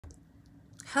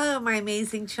Hello, my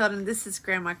amazing children. This is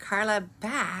Grandma Carla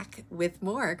back with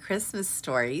more Christmas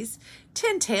stories.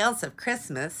 10 Tales of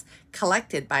Christmas,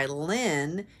 collected by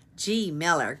Lynn G.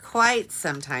 Miller quite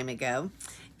some time ago.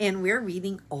 And we're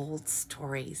reading old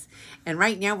stories. And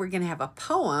right now we're going to have a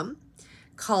poem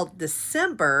called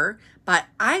December by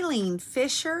Aileen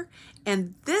Fisher.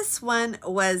 And this one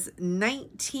was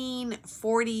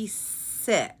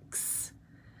 1946,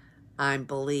 I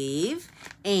believe.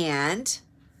 And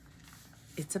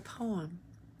it's a poem.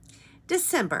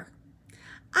 December.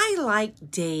 I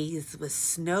like days with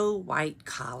snow-white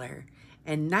collar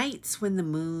and nights when the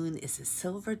moon is a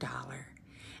silver dollar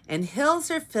and hills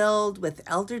are filled with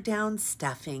eiderdown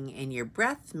stuffing and your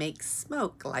breath makes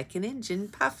smoke like an engine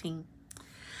puffing.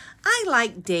 I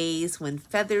like days when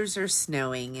feathers are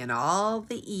snowing and all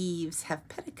the eaves have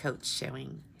petticoats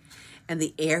showing. And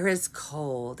the air is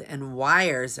cold and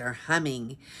wires are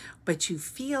humming, but you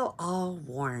feel all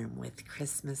warm with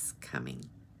Christmas coming.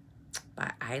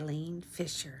 By Aileen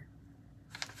Fisher.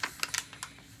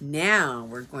 Now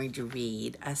we're going to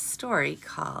read a story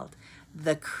called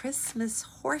The Christmas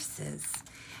Horses.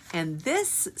 And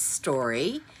this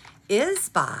story is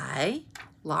by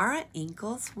Laura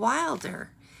Ingalls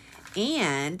Wilder.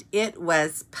 And it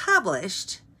was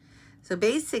published. So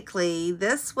basically,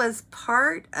 this was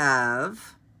part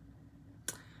of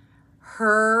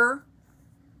her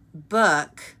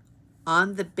book,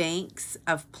 On the Banks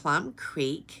of Plum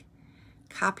Creek,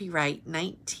 copyright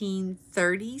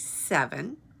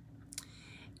 1937.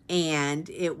 And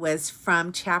it was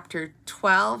from chapter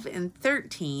 12 and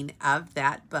 13 of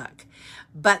that book.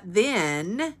 But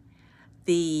then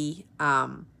the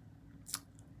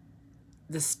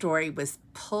story was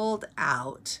pulled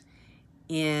out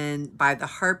by the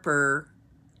Harper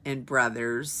and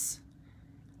Brothers,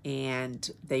 and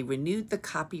they renewed the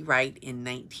copyright in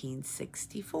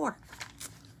 1964.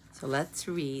 So let's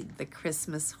read The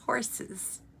Christmas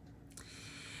Horses.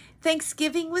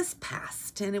 Thanksgiving was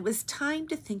past, and it was time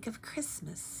to think of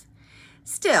Christmas.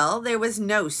 Still, there was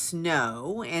no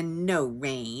snow and no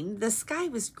rain. The sky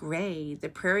was gray, the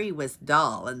prairie was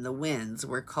dull, and the winds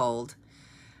were cold.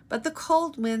 But the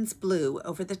cold winds blew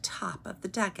over the top of the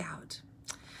dugout.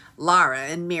 Laura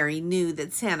and Mary knew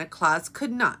that Santa Claus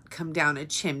could not come down a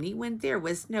chimney when there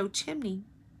was no chimney.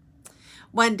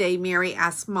 One day, Mary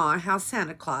asked Ma how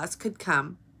Santa Claus could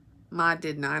come. Ma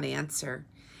did not answer.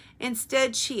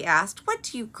 Instead, she asked, "What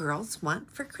do you girls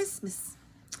want for Christmas?"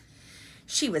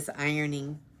 She was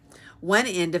ironing. One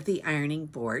end of the ironing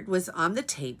board was on the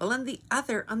table and the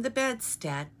other on the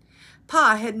bedstead.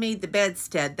 Pa had made the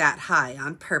bedstead that high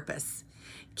on purpose.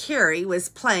 Carrie was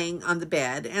playing on the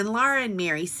bed, and Laura and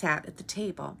Mary sat at the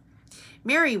table.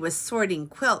 Mary was sorting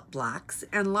quilt blocks,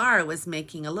 and Laura was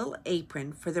making a little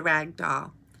apron for the rag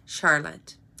doll,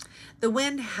 Charlotte. The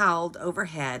wind howled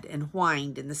overhead and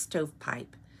whined in the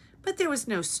stovepipe, but there was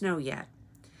no snow yet.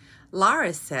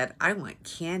 Laura said, "I want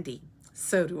candy."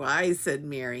 "So do I," said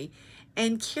Mary,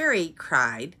 and Carrie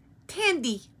cried,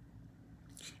 "Tandy!"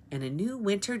 "And a new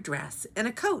winter dress, and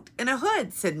a coat, and a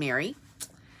hood," said Mary.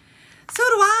 "So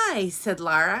do I," said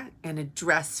Laura, "and a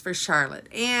dress for Charlotte."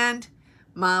 And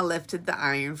Ma lifted the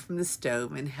iron from the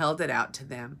stove and held it out to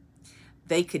them.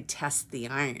 They could test the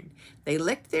iron. They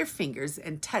licked their fingers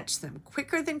and touched them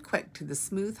quicker than quick to the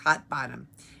smooth, hot bottom.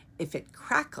 If it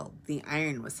crackled, the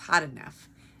iron was hot enough.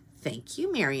 "Thank you,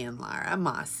 Mary and Laura,"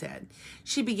 Ma said.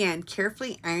 She began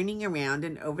carefully ironing around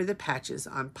and over the patches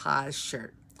on Pa's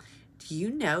shirt. Do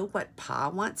you know what Pa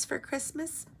wants for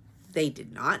Christmas? They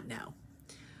did not know.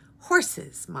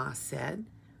 "Horses," Ma said.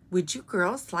 "Would you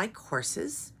girls like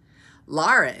horses?"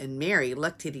 Laura and Mary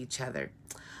looked at each other.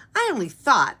 "I only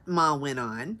thought," Ma went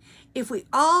on, "if we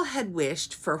all had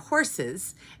wished for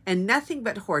horses and nothing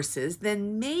but horses,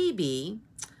 then maybe—"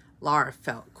 Laura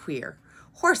felt queer.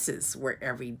 Horses were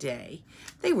every day.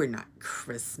 They were not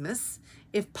Christmas.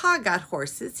 If Pa got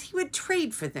horses, he would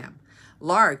trade for them.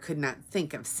 Laura could not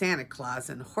think of Santa Claus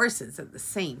and horses at the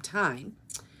same time.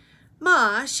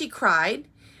 "Ma," she cried,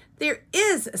 "there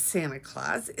is a Santa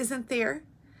Claus, isn't there?"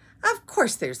 "Of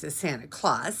course there's a Santa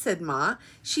Claus," said Ma.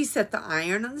 She set the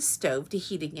iron on the stove to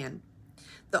heat again.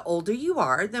 "The older you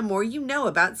are, the more you know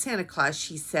about Santa Claus,"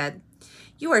 she said.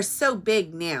 "You are so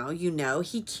big now, you know,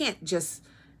 he can't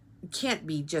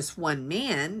be just one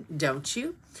man, don't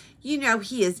you? You know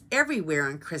he is everywhere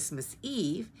on Christmas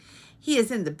Eve. He is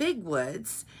in the big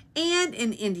woods and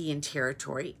in Indian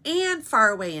Territory and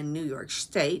far away in New York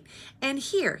State. And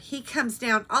here he comes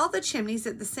down all the chimneys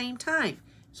at the same time.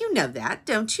 You know that,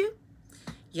 don't you?"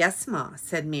 "Yes, Ma,"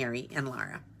 said Mary and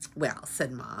Laura. "Well,"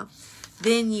 said Ma,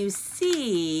 "then you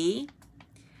see—"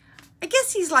 "I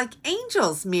guess he's like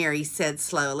angels," Mary said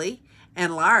slowly.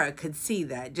 and Laura could see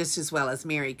that just as well as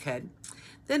Mary could.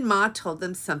 Then Ma told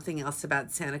them something else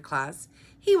about Santa Claus.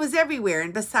 He was everywhere,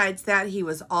 and besides that, he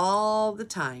was all the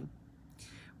time.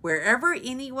 Wherever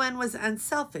anyone was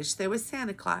unselfish, there was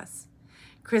Santa Claus.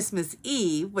 Christmas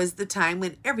Eve was the time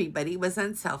when everybody was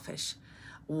unselfish.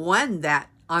 On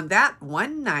that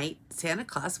one night, Santa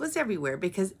Claus was everywhere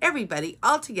because everybody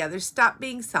altogether stopped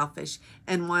being selfish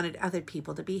and wanted other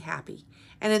people to be happy.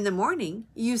 And in the morning,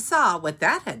 you saw what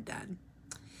that had done.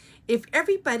 If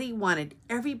everybody wanted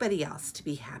everybody else to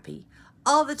be happy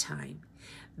all the time,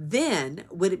 then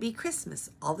would it be Christmas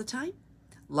all the time?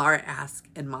 Laura asked,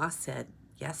 and Ma said,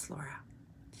 "Yes, Laura."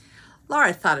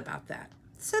 Laura thought about that.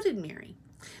 So did Mary.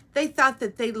 They thought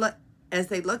that as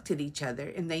they looked at each other,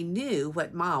 and they knew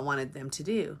what Ma wanted them to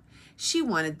do. She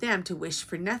wanted them to wish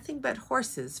for nothing but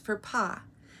horses for Pa.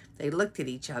 They looked at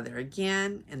each other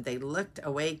again, and they looked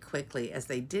away quickly as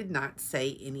they did not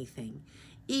say anything.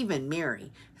 Even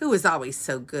Mary, who was always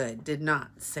so good, did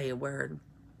not say a word.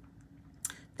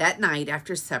 That night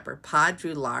after supper, Pa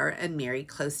drew Laura and Mary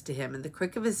close to him in the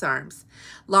crook of his arms.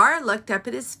 Laura looked up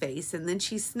at his face, and then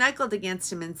she snuggled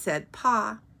against him and said,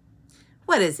 "Pa."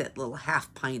 "What is it, little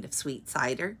half-pint of sweet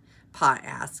cider?" Pa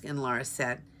asked, and Laura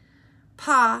said,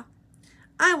 "Pa,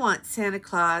 I want Santa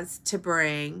Claus to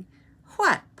bring—"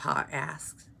 "What?" Pa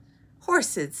asked.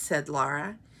 "Horses," said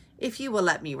Laura, "if you will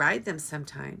let me ride them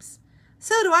sometimes."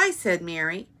 "So do I," said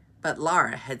Mary, but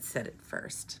Laura had said it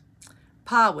first.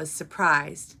 Pa was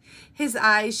surprised. His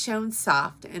eyes shone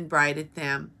soft and bright at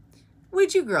them.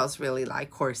 "Would you girls really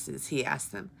like horses?" he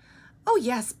asked them. "Oh,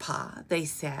 yes, Pa," they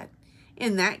said.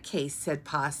 "In that case," said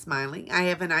Pa, smiling, "I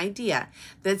have an idea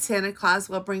that Santa Claus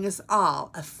will bring us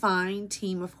all a fine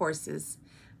team of horses."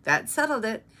 That settled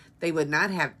it. They would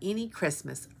not have any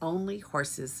Christmas, only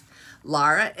horses.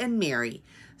 Laura and Mary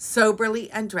soberly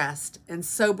undressed and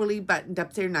soberly buttoned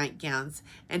up their nightgowns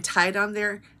and tied on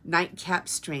their nightcap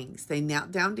strings. They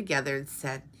knelt down together and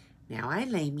said, "Now I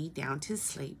lay me down to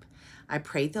sleep. I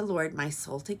pray the Lord my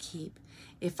soul to keep.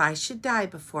 If I should die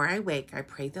before I wake, I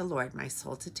pray the Lord my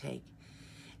soul to take.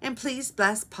 And please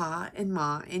bless Pa and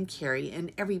Ma and Carrie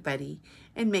and everybody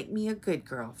and make me a good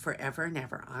girl forever and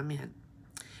ever. Amen."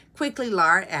 Quickly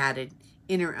Laura added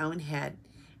in her own head,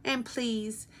 "And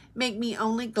please make me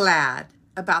only glad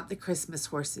about the Christmas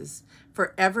horses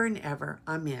forever and ever.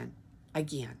 Amen."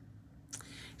 Again.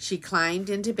 She climbed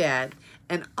into bed,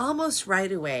 and almost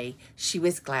right away she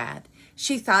was glad.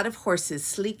 She thought of horses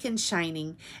sleek and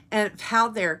shining, and of how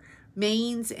their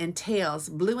manes and tails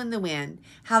blew in the wind,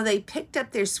 how they picked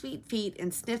up their sweet feet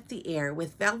and sniffed the air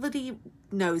with velvety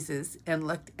noses and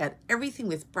looked at everything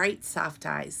with bright, soft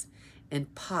eyes,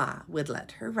 and Pa would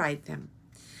let her ride them.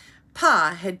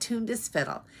 Pa had tuned his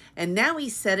fiddle, and now he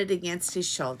set it against his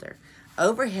shoulder.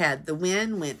 Overhead, the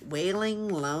wind went wailing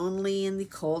lonely in the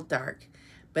cold dark,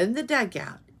 but in the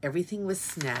dugout, everything was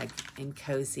snug and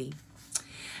cozy.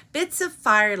 Bits of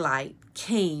firelight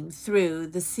came through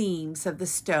the seams of the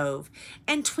stove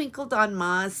and twinkled on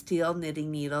Ma's steel knitting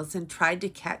needles and tried to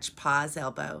catch Pa's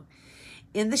elbow.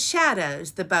 In the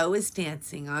shadows, the bow was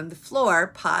dancing. On the floor,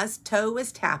 Pa's toe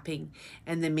was tapping,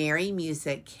 and the merry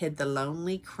music hid the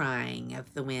lonely crying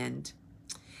of the wind.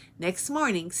 Next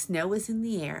morning, snow was in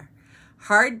the air.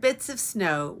 Hard bits of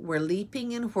snow were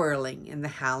leaping and whirling in the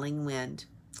howling wind.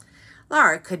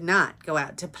 Laura could not go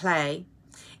out to play.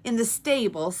 In the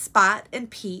stable, Spot and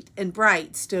Pete and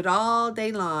Bright stood all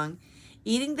day long,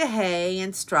 eating the hay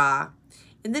and straw.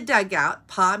 In the dugout,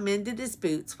 Pa mended his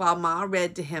boots while Ma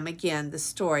read to him again the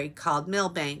story called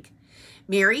Millbank.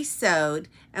 Mary sewed,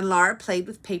 and Laura played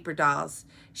with paper dolls.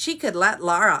 She could let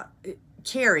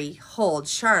Carrie hold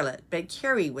Charlotte, but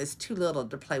Carrie was too little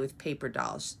to play with paper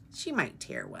dolls. She might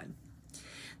tear one.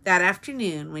 That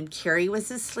afternoon, when Carrie was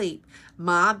asleep,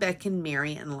 Ma beckoned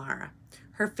Mary and Laura.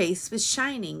 Her face was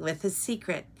shining with a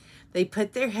secret. They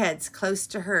put their heads close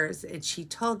to hers, and she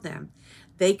told them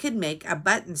they could make a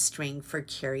button string for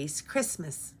Carrie's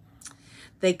Christmas.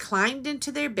 They climbed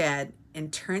into their bed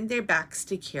and turned their backs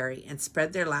to Carrie and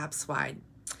spread their laps wide.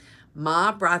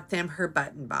 Ma brought them her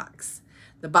button box.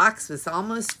 The box was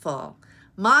almost full.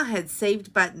 Ma had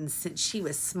saved buttons since she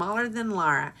was smaller than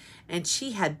Laura, and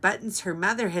she had buttons her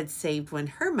mother had saved when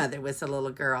her mother was a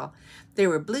little girl. There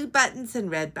were blue buttons and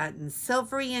red buttons,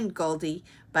 silvery and goldy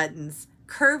buttons,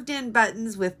 curved-in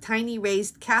buttons with tiny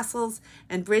raised castles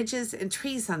and bridges and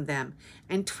trees on them,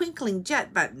 and twinkling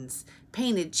jet buttons,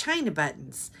 painted china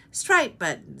buttons, striped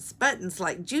buttons, buttons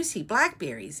like juicy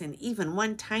blackberries, and even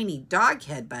one tiny dog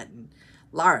head button.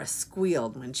 Laura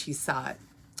squealed when she saw it.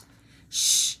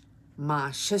 "Shh!" Ma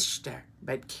shushed her,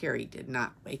 but Carrie did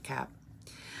not wake up.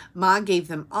 Ma gave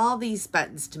them all these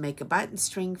buttons to make a button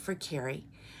string for Carrie.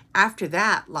 After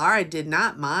that, Laura did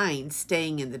not mind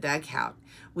staying in the dugout.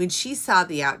 When she saw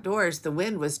the outdoors, the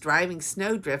wind was driving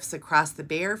snowdrifts across the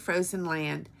bare, frozen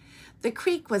land. The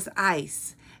creek was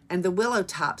ice, and the willow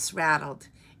tops rattled.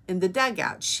 In the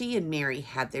dugout, she and Mary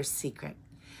had their secret.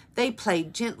 They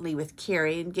played gently with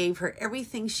Carrie and gave her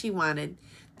everything she wanted.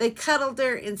 They cuddled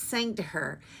her and sang to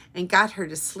her and got her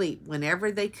to sleep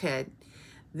whenever they could.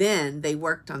 Then they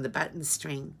worked on the button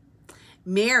string.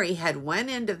 Mary had one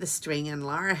end of the string and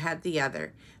Laura had the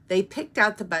other. They picked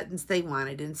out the buttons they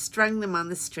wanted and strung them on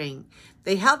the string.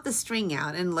 They held the string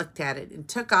out and looked at it and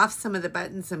took off some of the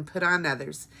buttons and put on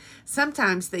others.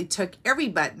 Sometimes they took every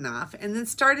button off and then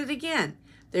started again.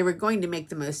 They were going to make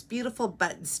the most beautiful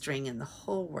button string in the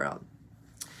whole world.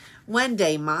 One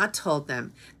day, Ma told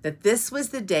them that this was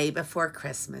the day before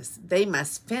Christmas. They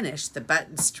must finish the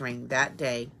button string that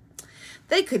day.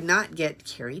 They could not get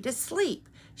Carrie to sleep.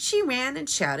 She ran and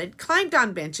shouted, climbed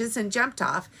on benches and jumped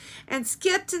off, and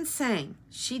skipped and sang.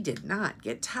 She did not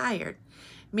get tired.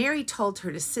 Mary told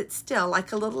her to sit still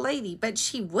like a little lady, but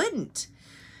she wouldn't.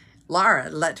 Laura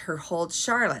let her hold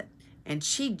Charlotte, and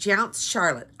she jounced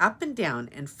Charlotte up and down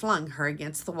and flung her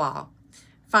against the wall.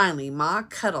 Finally, Ma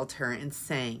cuddled her and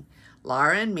sang.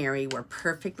 Laura and Mary were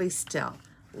perfectly still.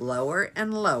 Lower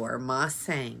and lower, Ma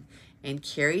sang, and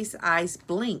Carrie's eyes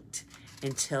blinked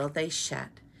until they shut.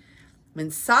 When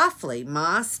softly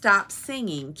Ma stopped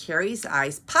singing, Carrie's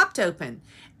eyes popped open,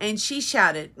 and she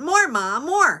shouted, "More, Ma,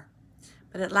 more!"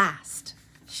 But at last,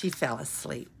 she fell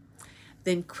asleep.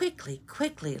 Then quickly,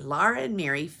 Laura and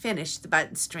Mary finished the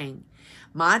button string.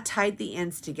 Ma tied the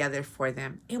ends together for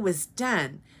them. It was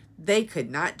done. They could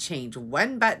not change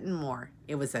one button more.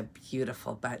 It was a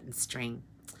beautiful button string.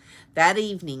 That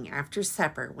evening after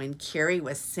supper, when Carrie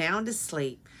was sound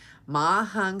asleep, Ma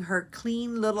hung her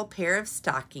clean little pair of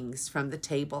stockings from the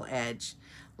table edge.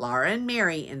 Laura and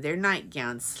Mary in their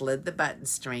nightgowns slid the button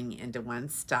string into one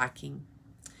stocking.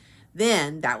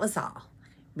 Then that was all.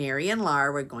 Mary and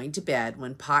Laura were going to bed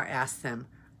when Pa asked them,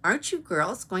 "Aren't you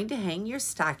girls going to hang your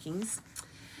stockings?"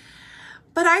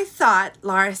 "But I thought,"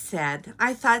 Laura said,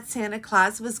 "I thought Santa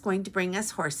Claus was going to bring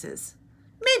us horses."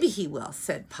 "Maybe he will,"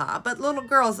 said Pa, "but little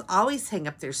girls always hang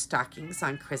up their stockings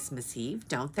on Christmas Eve,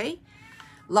 don't they?"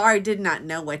 Laura did not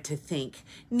know what to think.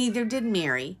 Neither did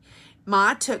Mary.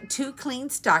 Ma took 2 clean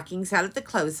stockings out of the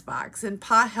clothes box, and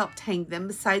Pa helped hang them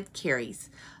beside Carrie's.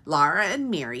 Laura and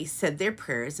Mary said their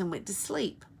prayers and went to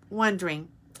sleep, wondering.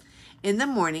 In the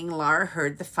morning, Laura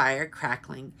heard the fire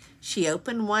crackling. She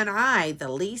opened one eye the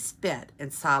least bit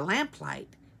and saw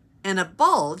lamplight and a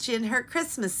bulge in her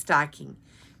Christmas stocking.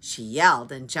 She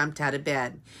yelled and jumped out of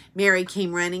bed. Mary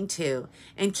came running too,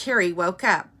 and Carrie woke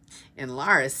up. In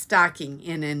Laura's stocking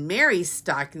and in Mary's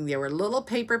stocking, there were little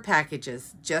paper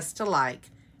packages just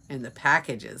alike, and the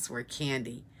packages were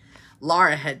candy.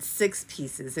 Laura had 6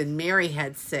 pieces and Mary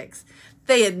had 6.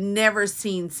 They had never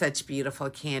seen such beautiful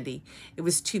candy. It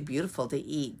was too beautiful to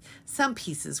eat. Some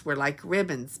pieces were like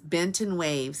ribbons bent in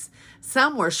waves.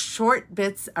 Some were short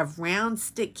bits of round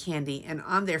stick candy, and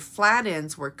on their flat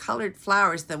ends were colored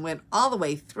flowers that went all the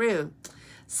way through.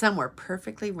 Some were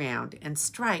perfectly round and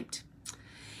striped.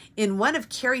 In one of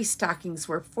Carrie's stockings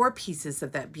were 4 pieces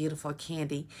of that beautiful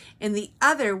candy, and the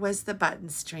other was the button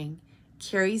string.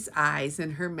 Carrie's eyes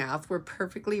and her mouth were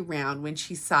perfectly round when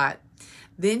she saw it.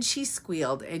 Then she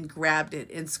squealed and grabbed it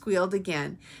and squealed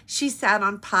again. She sat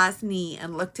on Pa's knee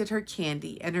and looked at her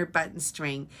candy and her button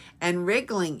string and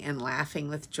wriggling and laughing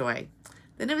with joy.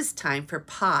 Then it was time for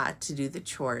Pa to do the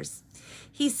chores.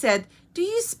 He said, "Do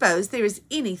you suppose there is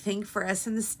anything for us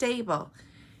in the stable?"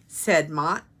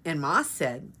 Ma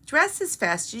said, "Dress as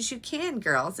fast as you can,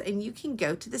 girls, and you can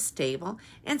go to the stable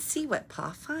and see what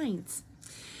Pa finds."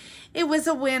 It was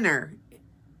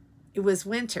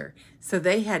winter, so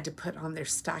they had to put on their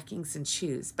stockings and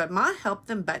shoes. But Ma helped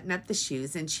them button up the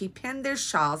shoes, and she pinned their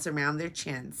shawls around their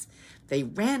chins. They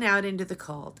ran out into the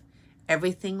cold.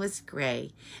 Everything was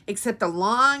gray, except a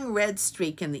long red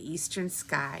streak in the eastern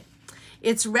sky.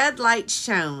 Its red light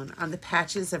shone on the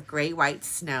patches of gray-white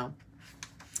snow.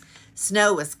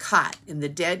 Snow was caught in the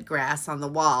dead grass on the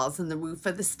walls and the roof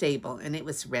of the stable, and it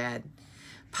was red.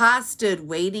 Pa stood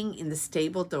waiting in the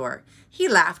stable door. He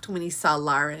laughed when he saw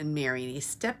Laura and Mary, and he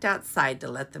stepped outside to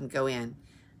let them go in.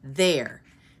 There,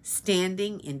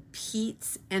 standing in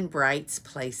Pete's and Bright's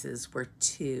places, were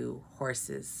 2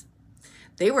 horses.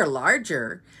 They were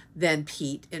larger than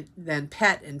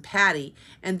Pet and Patty,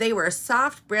 and they were a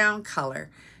soft brown color,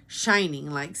 shining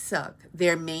like silk.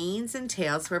 Their manes and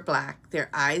tails were black. Their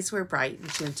eyes were bright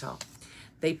and gentle.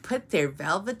 They put their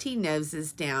velvety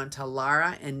noses down to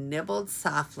Laura and nibbled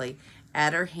softly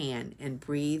at her hand and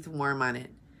breathed warm on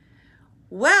it.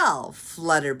 "Well,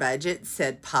 Flutterbudget,"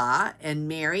 said Pa, "and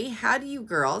Mary, how do you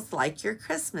girls like your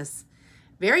Christmas?"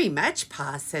 "Very much,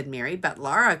 Pa," said Mary, but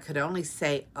Laura could only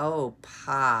say, "Oh,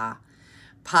 Pa."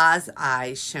 Pa's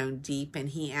eyes shone deep, and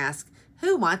he asked,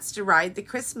 "Who wants to ride the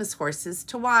Christmas horses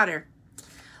to water?"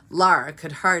 Laura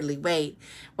could hardly wait,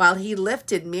 while he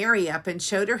lifted Mary up and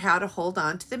showed her how to hold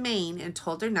on to the mane and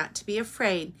told her not to be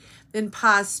afraid. Then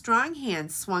Pa's strong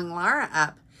hand swung Laura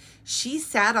up. She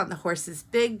sat on the horse's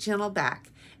big, gentle back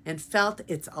and felt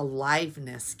its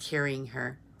aliveness carrying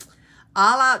her.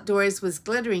 All outdoors was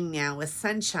glittering now with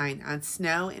sunshine on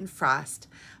snow and frost.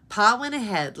 Pa went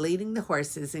ahead, leading the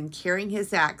horses and carrying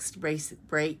his axe to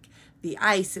break the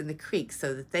ice in the creek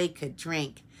so that they could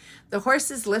drink. The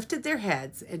horses lifted their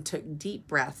heads and took deep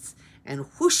breaths and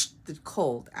whooshed the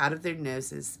cold out of their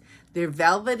noses. Their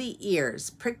velvety ears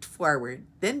pricked forward,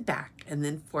 then back, and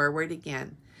then forward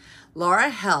again. Laura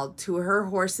held to her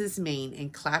horse's mane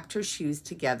and clapped her shoes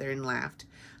together and laughed.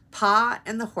 Pa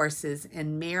and the horses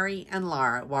and Mary and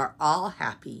Laura were all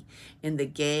happy in the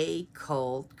gay,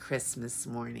 cold Christmas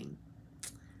morning.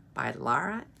 By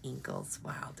Laura Ingalls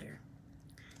Wilder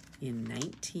in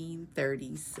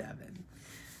 1937.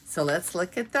 So let's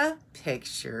look at the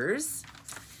pictures.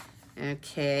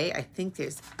 Okay, I think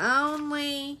there's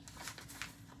only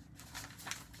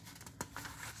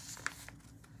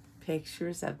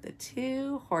pictures of the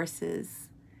two horses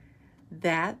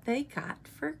that they got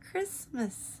for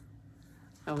Christmas.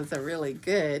 That was a really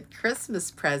good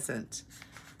Christmas present,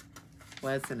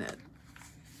 wasn't it?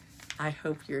 I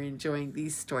hope you're enjoying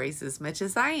these stories as much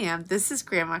as I am. This is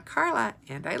Grandma Carla,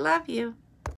 and I love you.